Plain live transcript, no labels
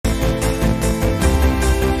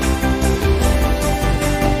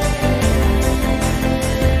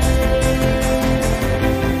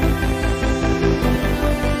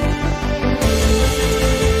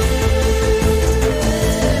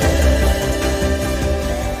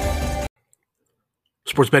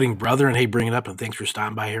Sports betting brother, and hey, bring it up, and thanks for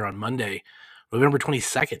stopping by here on Monday, November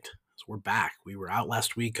 22nd. So we're back. We were out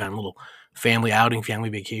last week on a little family outing, family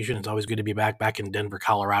vacation. It's always good to be back in Denver,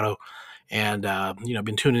 Colorado, and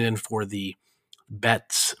been tuning in for the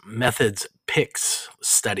bets, methods, picks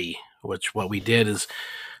study. Which what we did is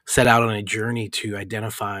set out on a journey to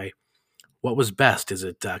identify what was best. Is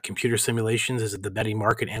it computer simulations? Is it the betting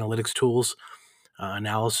market analytics tools,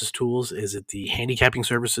 analysis tools? Is it the handicapping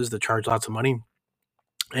services that charge lots of money?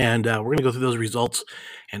 And we're going to go through those results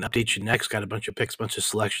and update you next. Got a bunch of picks, bunch of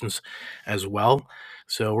selections as well.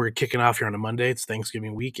 So we're kicking off here on a Monday. It's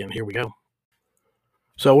Thanksgiving week, and here we go.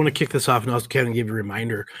 So I want to kick this off and also kind of give you a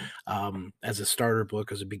reminder as a starter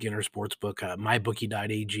book, as a beginner sports book,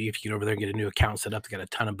 mybookie.ag. If you get over there and get a new account set up, they got a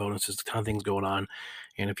ton of bonuses, a ton of things going on.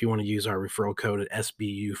 And if you want to use our referral code at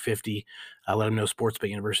SBU50, let them know Sportsbet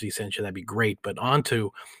University sent you. That'd be great. But on to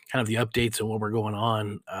kind of the updates and what we're going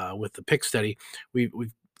on with the pick study. We've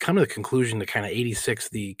come to the conclusion to kind of 86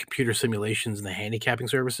 the computer simulations and the handicapping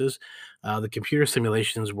services. The computer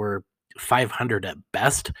simulations were 500 at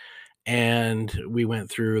best, and we went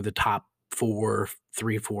through the top four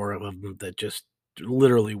of them that just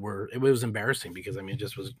literally were, it was embarrassing because it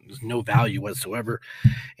just was no value whatsoever,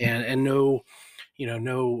 and no,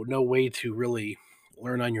 no way to really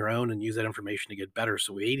learn on your own and use that information to get better.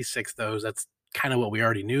 So we 86 those. That's kind of what we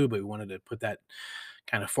already knew, but we wanted to put that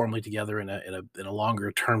kind of formally together in a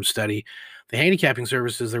longer term study. The handicapping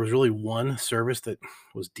services, there was really one service that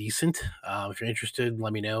was decent. If you're interested,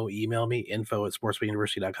 let me know. Email me,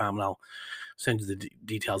 info@sportsbetuniversity.com, and I'll send you the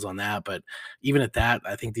details on that. But even at that,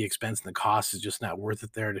 I think the expense and the cost is just not worth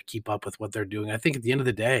it there to keep up with what they're doing. I think at the end of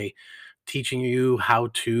the day, teaching you how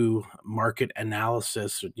to market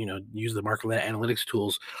analysis, use the market analytics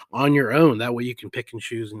tools on your own. That way you can pick and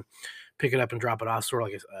choose and pick it up and drop it off, sort of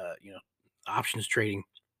like options trading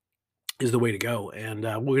is the way to go. And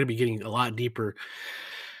we're going to be getting a lot deeper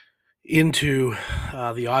into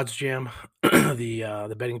the odds jam,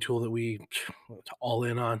 the betting tool that we all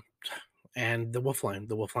in on, and the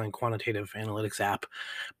Wolfline quantitative analytics app.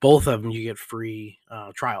 Both of them, you get free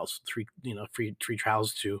trials, free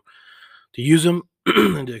trials to use them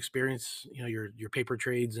and to experience, your paper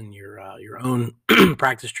trades and your own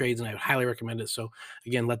practice trades. And I would highly recommend it. So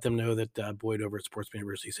again, let them know that Boyd over at Sportsman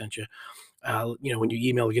University sent you. When you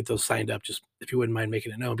email to get those signed up, just if you wouldn't mind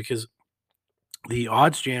making it known, because the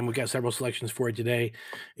odds jam, we got several selections for it today.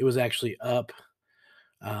 It was actually up.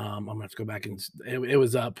 I'm gonna have to go back and it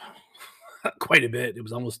was up quite a bit. It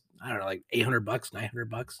was almost, I don't know, like $800,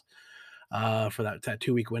 $900 for that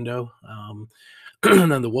 2-week window.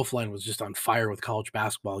 And then the Wolfline was just on fire with college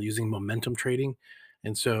basketball using momentum trading.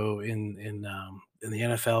 And so in the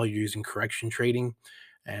NFL, you're using correction trading,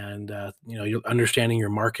 and you're understanding your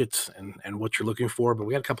markets and what you're looking for. But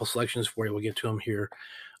we got a couple selections for you. We'll get to them here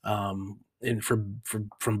from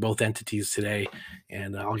both entities today,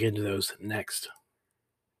 and I'll get into those next.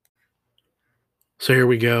 So here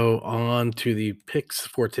we go on to the picks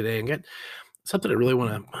for today, and get something I really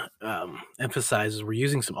want to emphasize is we're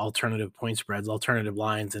using some alternative point spreads, alternative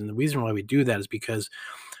lines, and the reason why we do that is because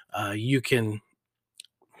you can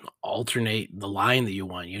alternate the line that you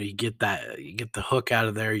want. You get the hook out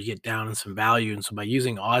of there, you get down in some value. And so by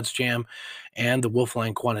using Odds Jam and the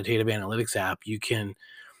Wolfline quantitative analytics app, you can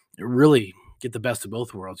really get the best of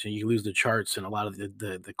both worlds. You lose the charts and a lot of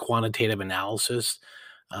the quantitative analysis,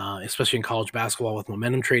 especially in college basketball with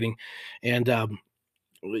momentum trading. And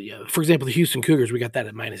for example, the Houston Cougars, we got that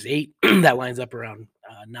at -8. That lines up around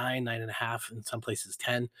 9.5, in some places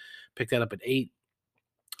 10. Picked that up at 8.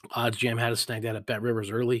 Odds Jam had us snag that at Bet Rivers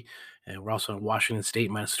early, and we're also in Washington State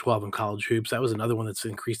 -12 in college hoops. That was another one that's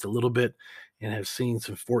increased a little bit and have seen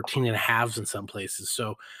some 14.5s in some places.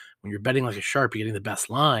 So when you're betting like a sharp, you're getting the best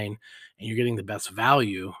line and you're getting the best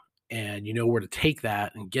value, and you know where to take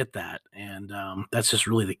that and get that. And that's just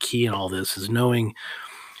really the key in all this, is knowing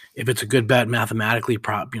if it's a good bet mathematically,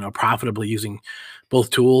 profitably using both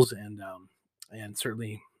tools, and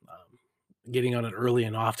certainly getting on it early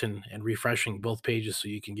and often and refreshing both pages so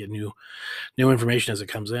you can get new information as it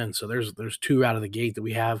comes in. So there's 2 out of the gate that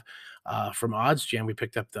we have from Odds Jam. We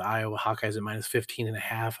picked up the Iowa Hawkeyes at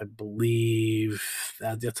 -15.5. I believe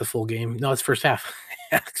that's a full game. No, it's first half.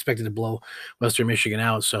 Expected to blow Western Michigan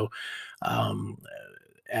out. So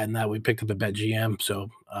and that we picked up a BetGM. So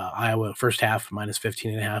Iowa first half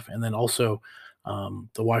 -15.5, and then also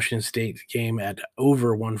the Washington State game at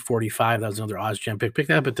over 145. That was another Odds Jam pick. Picked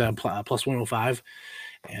that up at plus 105,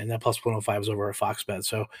 and that plus 105 is over at Fox Bet.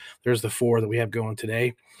 So there's the 4 that we have going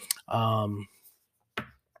today.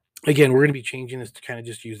 Again, we're going to be changing this to kind of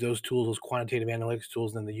just use those tools, those quantitative analytics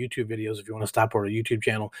tools, and then the YouTube videos. If you want to stop over our YouTube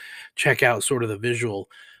channel, check out sort of the visual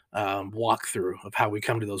walkthrough of how we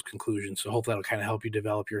come to those conclusions. So hopefully that'll kind of help you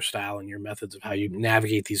develop your style and your methods of how you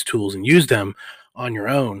navigate these tools and use them on your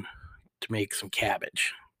own to make some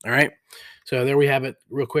cabbage. All right. So there we have it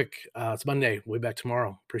real quick. It's Monday. We'll be back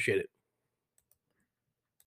tomorrow. Appreciate it.